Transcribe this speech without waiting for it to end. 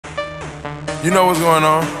You know what's going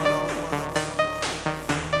on.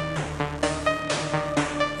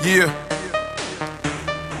 Yeah.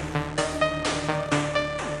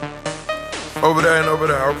 Over there and over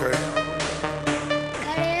there, okay.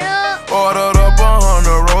 Ordered up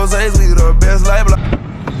 100 rosés, we the best like.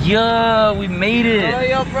 Yeah, we made it. Oh,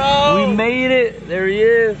 yo, bro. We made it. There he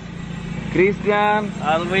is. Cristian.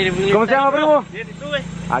 ¿Cómo se llama, primo?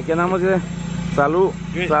 Aquí andamos. Salud.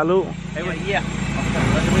 Salud.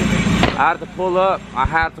 I had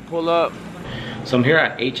to pull up. So I'm here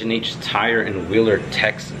at H&H Tire in Wheeler,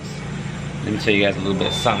 Texas. Let me tell you guys a little bit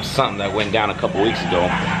of something that went down a couple weeks ago.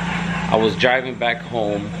 I was driving back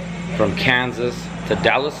home from Kansas to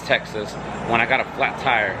Dallas, Texas when I got a flat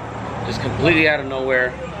tire, just completely out of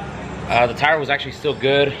nowhere. The tire was actually still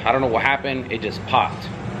good. I don't know what happened, it just popped.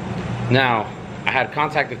 Now, I had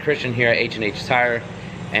contacted Christian here at H&H Tire,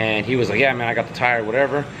 and he was like, yeah man, I got the tire,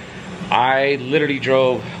 whatever. I literally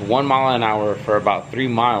drove 1 mile an hour for about 3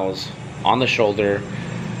 miles on the shoulder,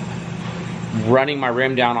 running my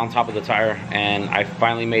rim down on top of the tire, and I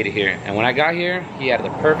finally made it here. And when I got here, he had the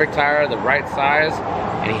perfect tire, the right size,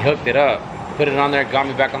 and he hooked it up, put it on there, got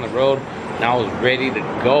me back on the road, and I was ready to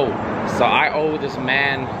go. So I owe this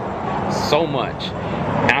man so much,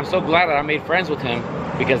 and I'm so glad that I made friends with him,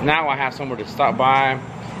 because now I have somewhere to stop by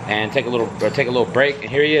and take a little break. And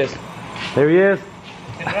here he is. There he is.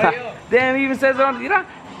 Damn, he even says it on, you know,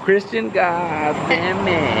 Christian, god damn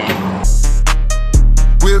it.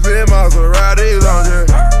 With him, Maserati lounge.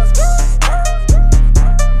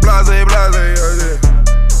 Blase, blase,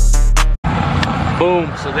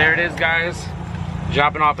 Boom, so there it is, guys.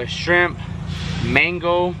 Dropping off a shrimp,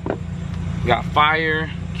 mango, got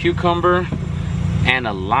fire, cucumber, and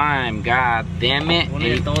a lime. God damn it.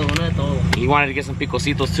 He wanted to get some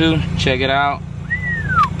picositos too. Check it out.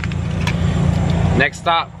 Next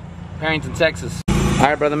stop, Perrington, Texas. All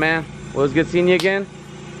right, brother man. Well, it's good seeing you again.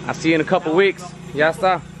 I'll see you in a couple weeks. Ya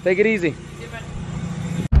está. Take it easy.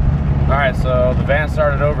 All right, so the van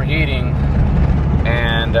started overheating,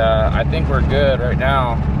 and I think we're good right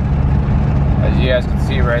now. As you guys can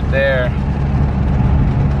see right there,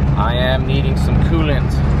 I am needing some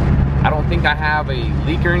coolant. I don't think I have a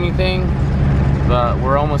leak or anything, but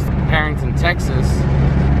we're almost to Perrington, Texas.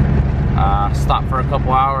 Stopped for a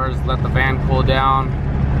couple hours, let the van cool down,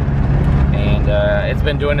 and it's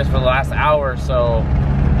been doing this for the last hour, so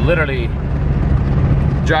literally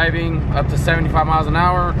driving up to 75 miles an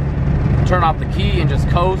hour, turn off the key and just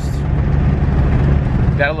coast.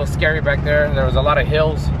 Got a little scary back there. There was a lot of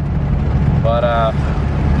hills, but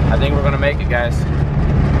I think we're gonna make it, guys.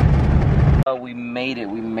 We made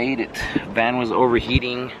it. Van was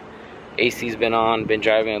overheating. AC's been on, been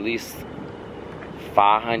driving at least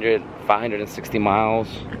 560 miles.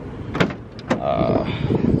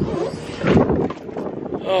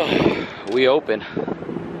 We open.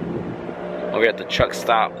 We're at the truck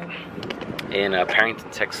stop in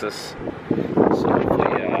Perrington, Texas. So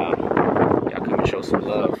hopefully y'all come and show some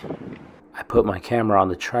love. I put my camera on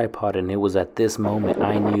the tripod, and it was at this moment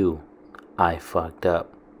I knew I fucked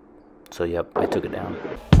up. So yep, I took it down.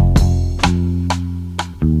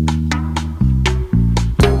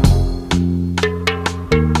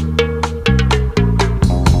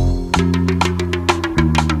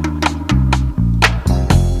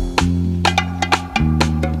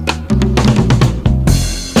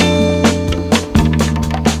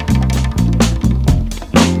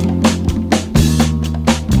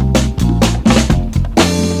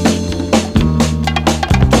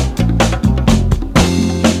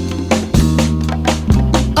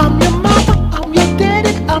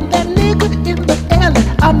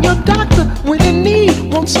 I'm your doctor when in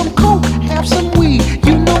need. Want some coke, have some weed.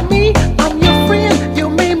 You know me, I'm your friend, your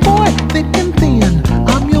main boy, thick and thin.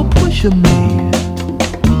 I'm your pusher man.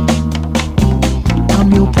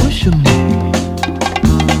 I'm your pusher man.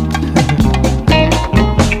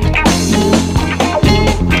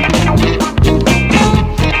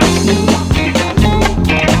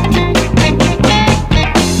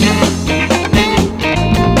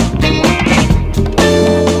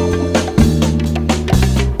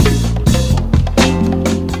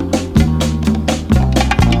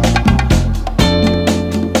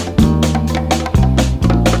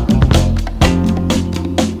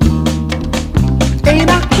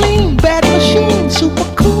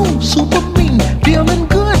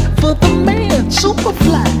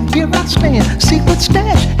 Secret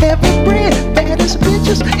stash, heavy bread, baddest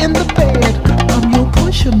bitches in the bed. I'm your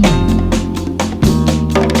pusher man.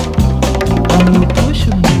 I'm your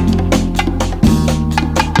pusher man.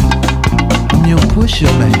 I'm your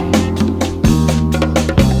pusher man.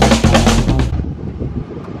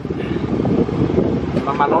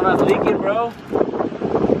 Mamalón. Malona's leaking, bro.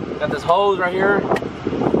 Got this hose right here.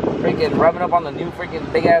 Freaking rubbing up on the new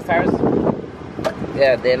freaking big ass tires.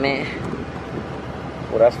 Yeah, damn it.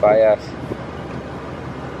 Well, that's fire ass.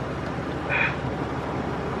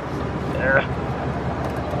 There.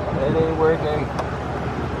 It ain't working.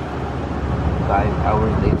 5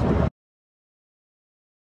 hours later.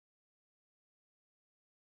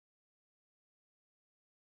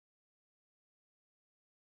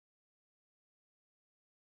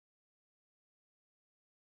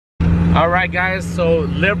 Alright guys, so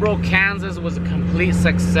Liberal, Kansas was a complete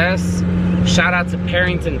success. Shout out to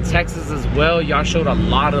Perrington, Texas as well. Y'all showed a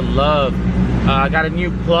lot of love. I got a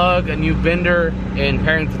new plug, a new vendor in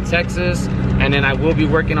Perrington, Texas. And then I will be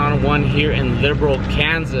working on one here in Liberal,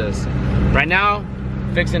 Kansas. Right now,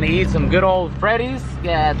 fixing to eat some good old Freddy's.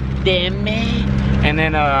 God damn it. And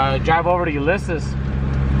then drive over to Ulysses.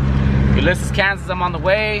 Ulysses, Kansas, I'm on the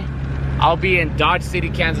way. I'll be in Dodge City,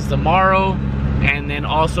 Kansas tomorrow. And then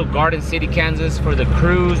also Garden City, Kansas for the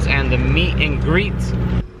cruise and the meet and greet.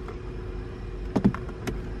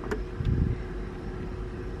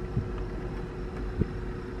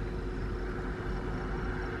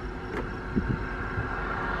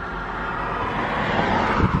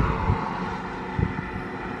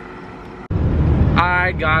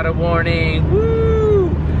 I got a warning. Woo!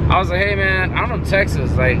 I was like, hey man, I'm from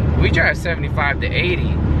Texas. Like, we drive 75 to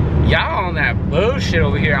 80. Y'all on that bullshit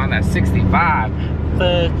over here on that 65.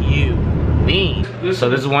 Fuck you. Me. So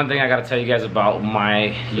this is one thing I gotta tell you guys about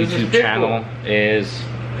my YouTube channel is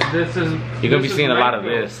you're gonna be seeing a lot of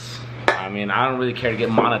this. I mean, I don't really care to get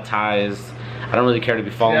monetized. I don't really care to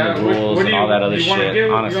be following the rules and all that other shit,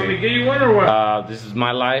 honestly. You want me to get you one or what? This is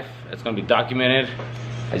my life. It's gonna be documented.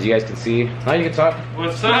 As you guys can see. Now you can talk.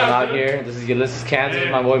 What's up? I'm out here. This is Ulysses, Kansas.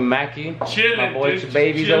 My boy Mackie. Chillin'. My boy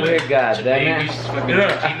Chababies over here. God damn it.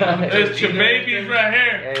 Yeah. It's Chababies right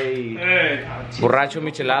here. Hey. Hey. Borracho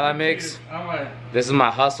Michelada mix. This is my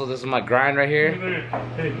hustle. This is my grind right here.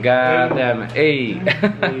 God damn it. Hey.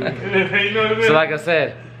 So like I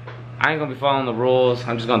said, I ain't gonna be following the rules.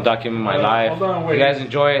 I'm just gonna document my life. If you guys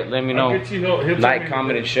enjoy it, let me know. Like,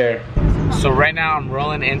 comment, and share. So right now I'm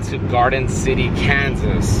rolling into Garden City,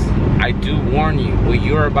 Kansas. I do warn you, what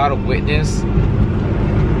you're about to witness,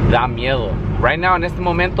 da miedo. Right now, en este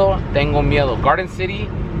momento, tengo miedo. Garden City,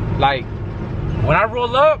 like, when I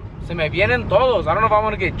roll up, se me vienen todos. I don't know if I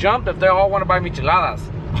want to get jumped, if they all want to buy micheladas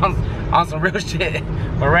on some real shit.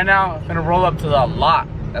 But right now, I'm gonna roll up to the lot.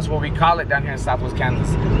 That's what we call it down here in Southwest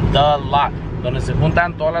Kansas. The lot. Donde se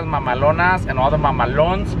juntan todas las mamalonas and all the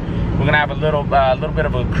mamalons. We're gonna have a little bit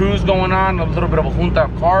of a cruise going on, a little bit of a junta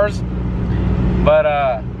of cars. But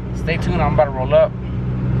stay tuned, I'm about to roll up.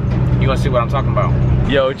 You gonna see what I'm talking about.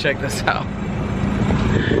 Yo, check this out.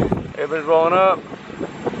 Everybody's rolling up.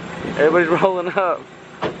 Everybody's rolling up.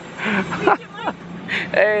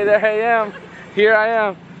 Hey, there I am. Here I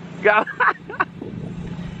am. God.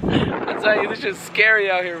 I tell you, this shit's scary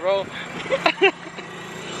out here, bro.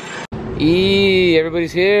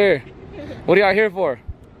 Everybody's here. What are y'all here for?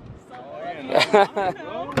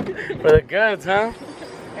 For the goods, huh?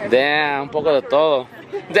 Damn, un poco de todo.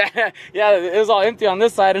 Yeah, it was all empty on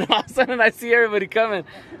this side, and all of a sudden I see everybody coming.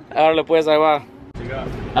 Ahora pues, ahí va.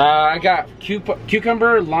 I got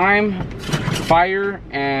cucumber, lime, fire,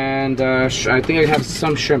 and I think I have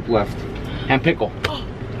some shrimp left. And pickle.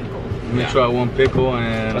 Let me try one pickle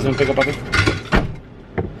and... One pickle, papi.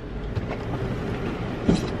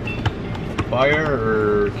 Fire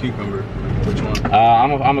or cucumber? Which one?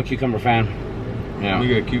 I'm a cucumber fan. Yeah. You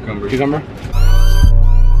get cucumber. Cucumber?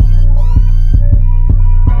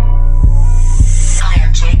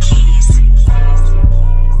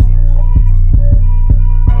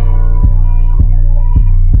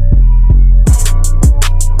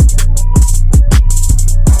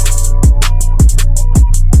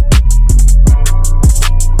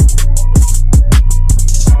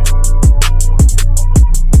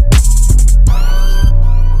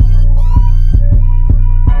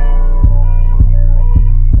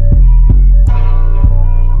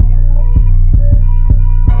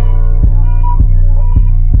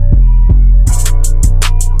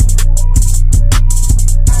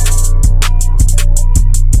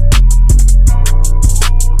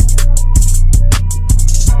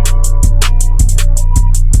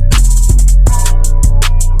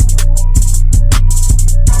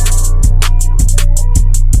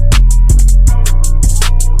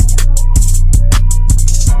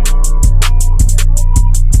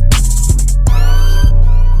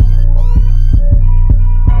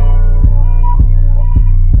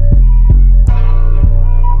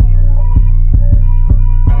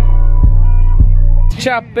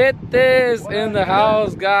 Chapetes in the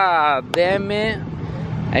house, god damn it.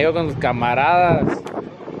 Ahí yo con los camaradas.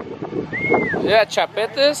 Yeah,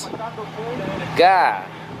 Chapetes. God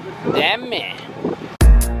damn it.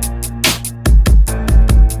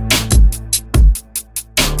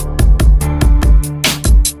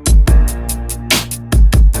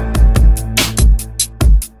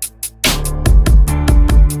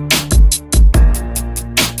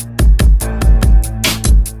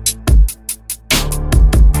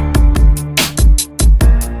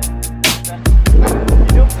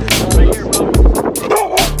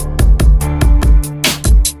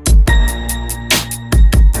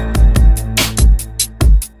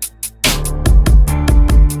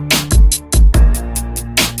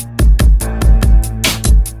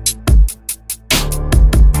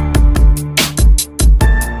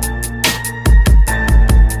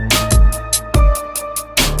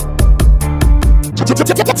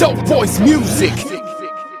 Dope voice music.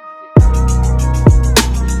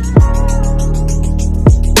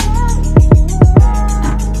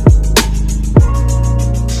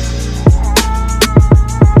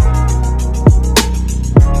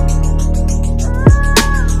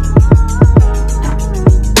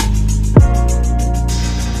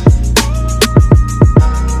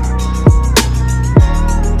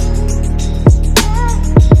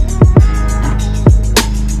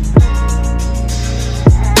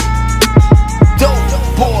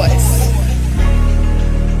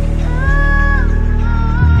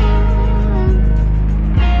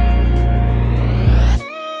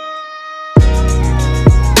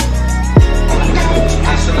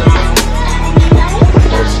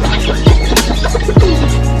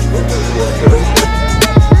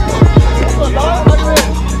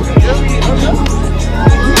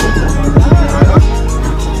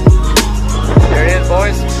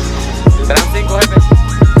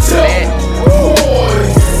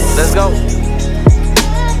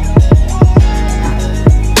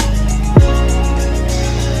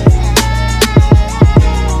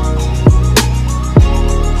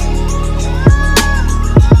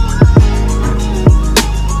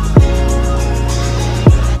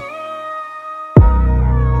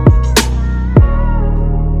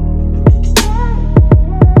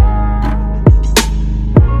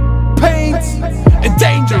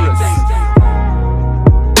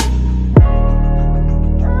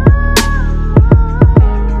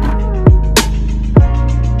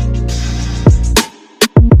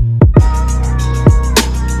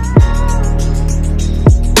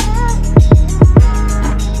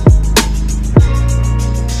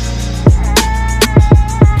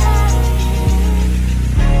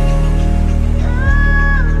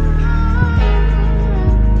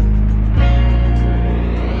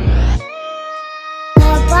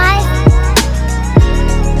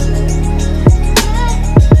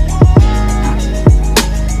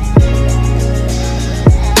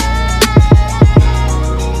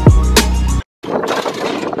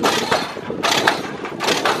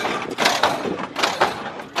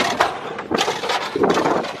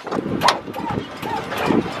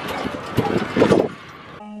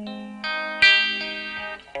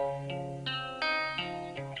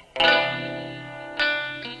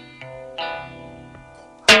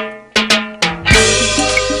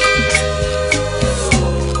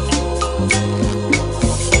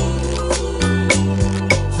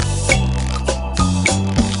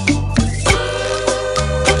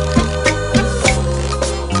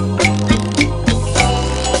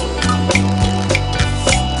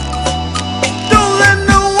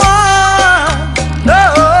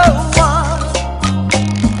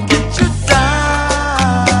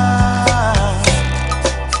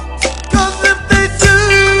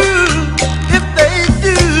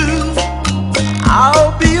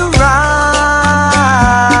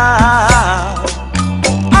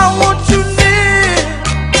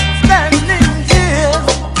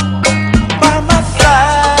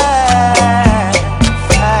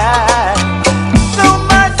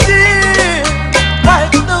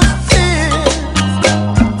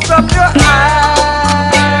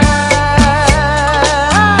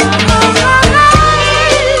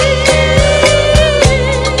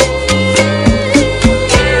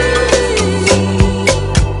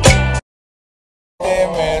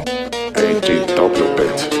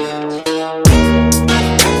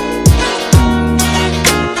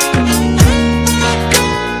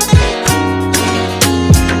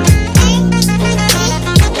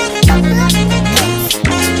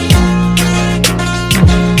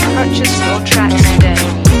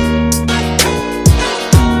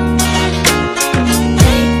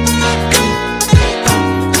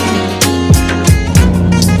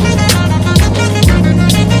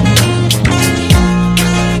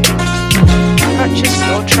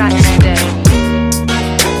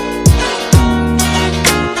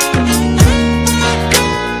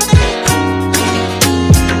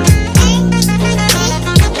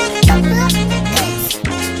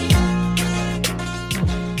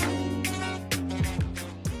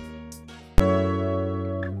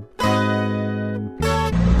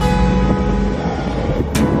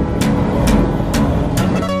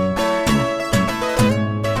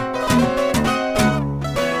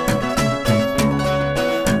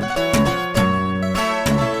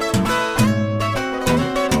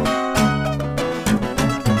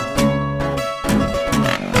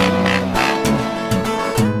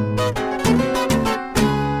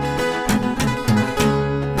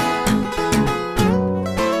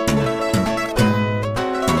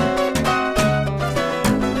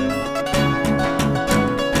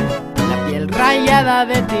 rayada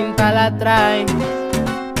de tinta la trae.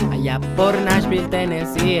 Allá por Nashville,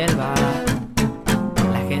 Tennessee, él va.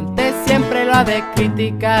 La gente siempre lo ha de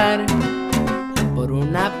criticar por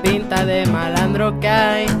una pinta de malandro que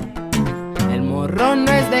hay. El morro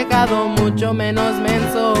no es dejado, mucho menos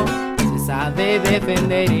menso. Se sabe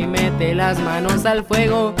defender y mete las manos al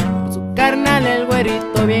fuego. Por su carnal el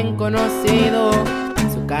güerito bien conocido,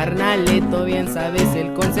 su carnalito bien sabes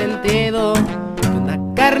el consentido. ¿Qué onda,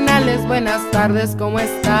 carnales? Buenas tardes, ¿cómo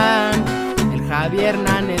están? El Javier,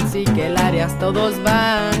 Nancy, que el Arias, todos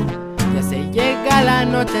van. Ya se llega la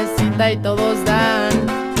nochecita y todos dan.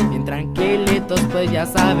 Bien tranquilitos, pues ya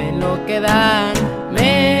saben lo que dan.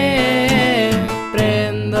 Me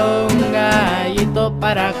prendo un gallito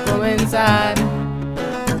para comenzar.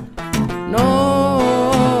 Nos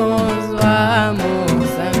vamos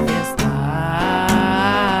a enfiestar.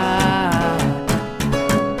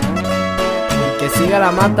 Y que siga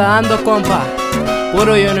la mata dando, compa.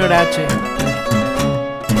 Puro Junior H.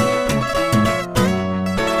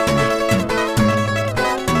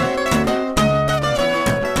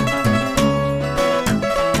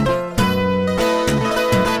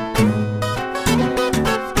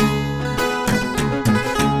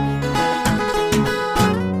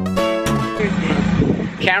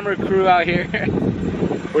 Camera crew out here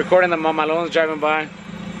recording the Mamalones driving by.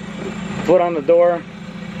 Foot on the door.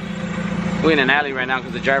 We're in an alley right now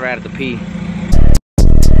because the driver had to pee.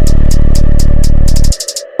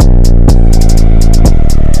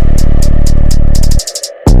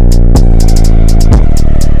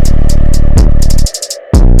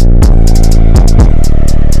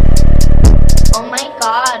 Oh my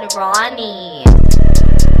God, Ronnie.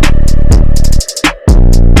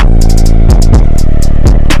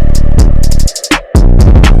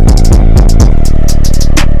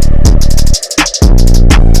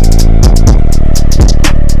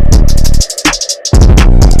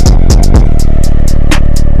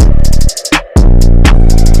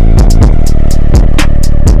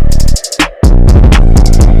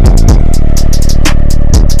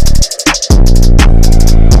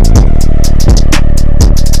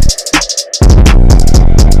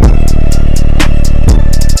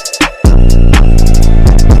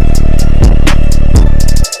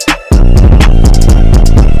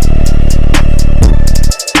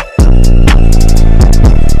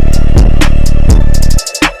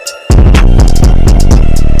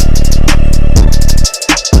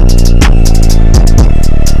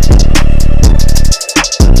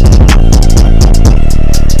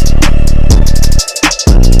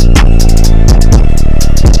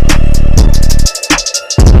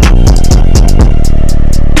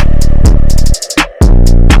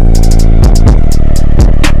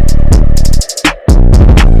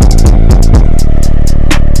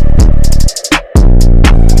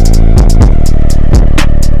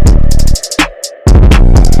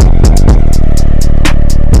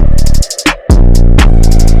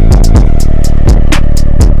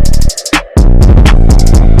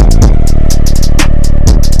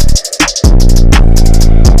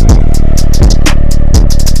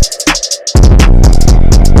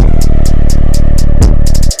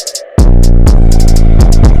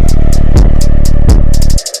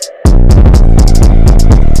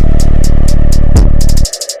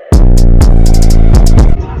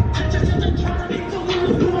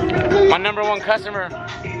 Customer,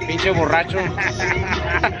 pinche borracho.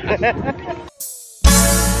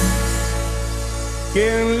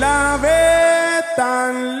 ¿Quién la ve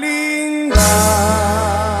tan linda?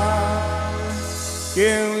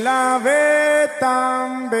 ¿Quién la ve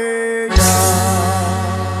tan bella?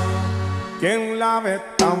 ¿Quién la ve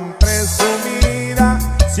tan presumida?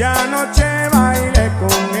 Si anoche bailé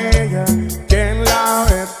con ella.